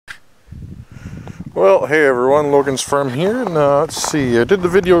Well, hey everyone, Logansfarm here, and let's see, I did the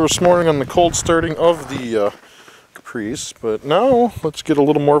video this morning on the cold starting of the Caprice, but now let's get a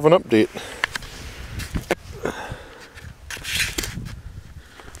little more of an update.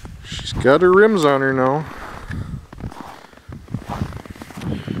 She's got her rims on her now.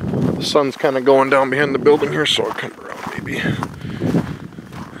 The sun's kind of going down behind the building here, so I'll come around maybe. I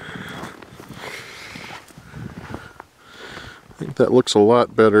think that looks a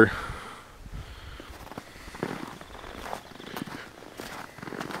lot better.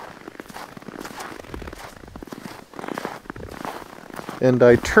 And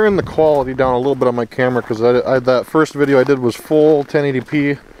I turned the quality down a little bit on my camera because that first video I did was full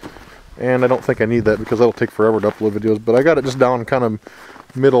 1080p, and I don't think I need that because that'll take forever to upload videos. But I got it just down kind of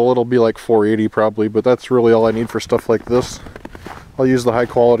middle. It'll be like 480 probably, but that's really all I need for stuff like this. I'll use the high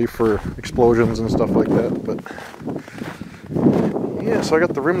quality for explosions and stuff like that. But yeah, so I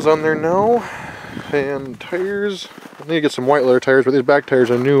got the rims on there now, and tires. I need to get some white leather tires, but these back tires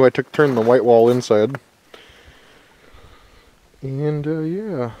I knew I turned the white wall inside. And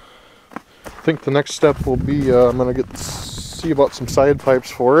yeah, I think the next step will be I'm gonna see about some side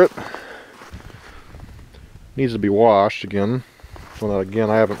pipes for it. Needs to be washed again. Well, not again,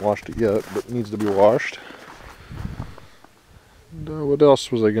 I haven't washed it yet, but it needs to be washed. And, what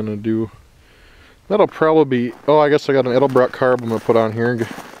else was I gonna do? That'll probably be, oh, I guess I got an Edelbrock carb I'm gonna put on here,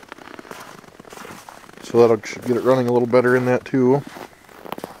 so that'll should get it running a little better in that too.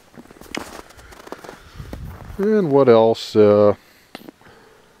 And what else? I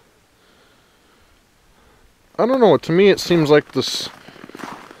don't know. To me, it seems like this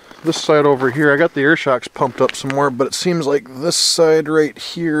side over here. I got the air shocks pumped up some more, but it seems like this side right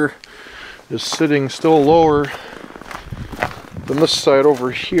here is sitting still lower than this side over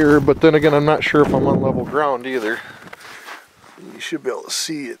here. But then again, I'm not sure if I'm on level ground either. You should be able to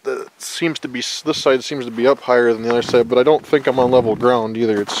see it. That it seems to be, this side seems to be up higher than the other side, but I don't think I'm on level ground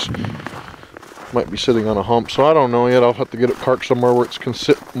either. It's might be sitting on a hump, so I don't know yet. I'll have to get it parked somewhere where it can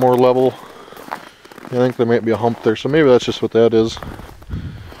sit more level. I think there might be a hump there, so maybe that's just what that is.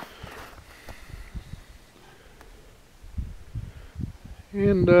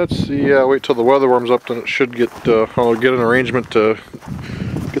 And let's see, yeah, wait till the weather warms up, then it should get, I'll get an arrangement to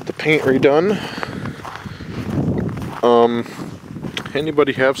get the paint redone.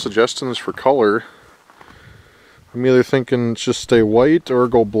 Anybody have suggestions for color? I'm either thinking just stay white or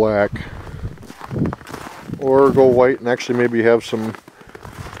go black. Or go white and actually maybe have some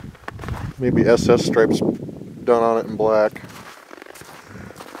SS stripes done on it in black.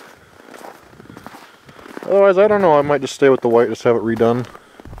 Otherwise, I don't know, I might just stay with the white, just have it redone.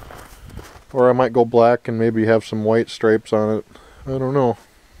 Or I might go black and maybe have some white stripes on it. I don't know.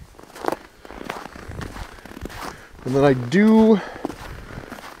 And then I do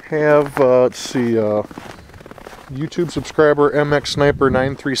have, let's see, YouTube subscriber MX Sniper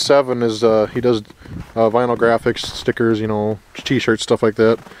 937 is he does vinyl graphics, stickers, you know, t-shirts, stuff like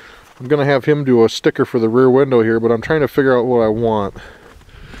that. I'm gonna have him do a sticker for the rear window here, but I'm trying to figure out what I want.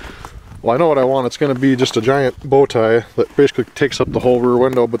 Well, I know what I want. It's gonna be just a giant bow tie that basically takes up the whole rear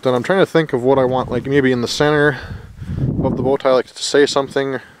window, but then I'm trying to think of what I want, like maybe in the center of the bow tie, like to say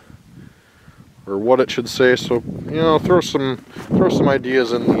something or what it should say. So, you know, throw some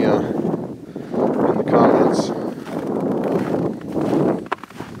ideas in the comments.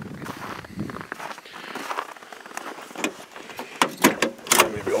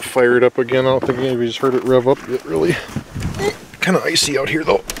 Fire it up again. I don't think anybody's heard it rev up yet, really. Kind of icy out here,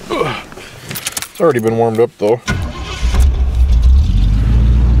 though. Ugh. It's already been warmed up, though.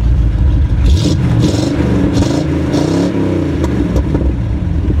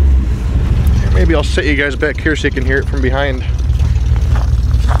 Maybe I'll set you guys back here so you can hear it from behind.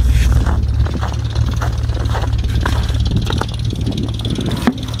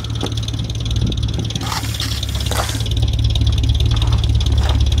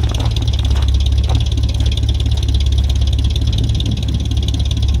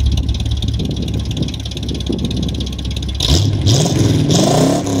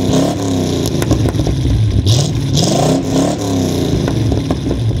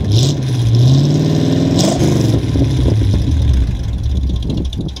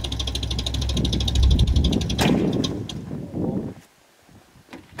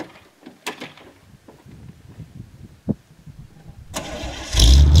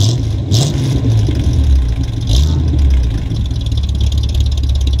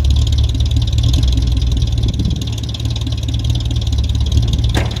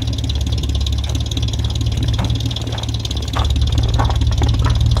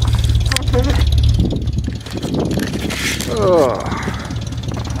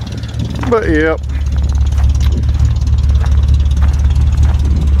 But yep,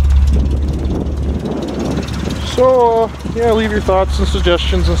 So, yeah, leave your thoughts and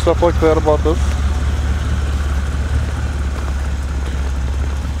suggestions and stuff like that about this.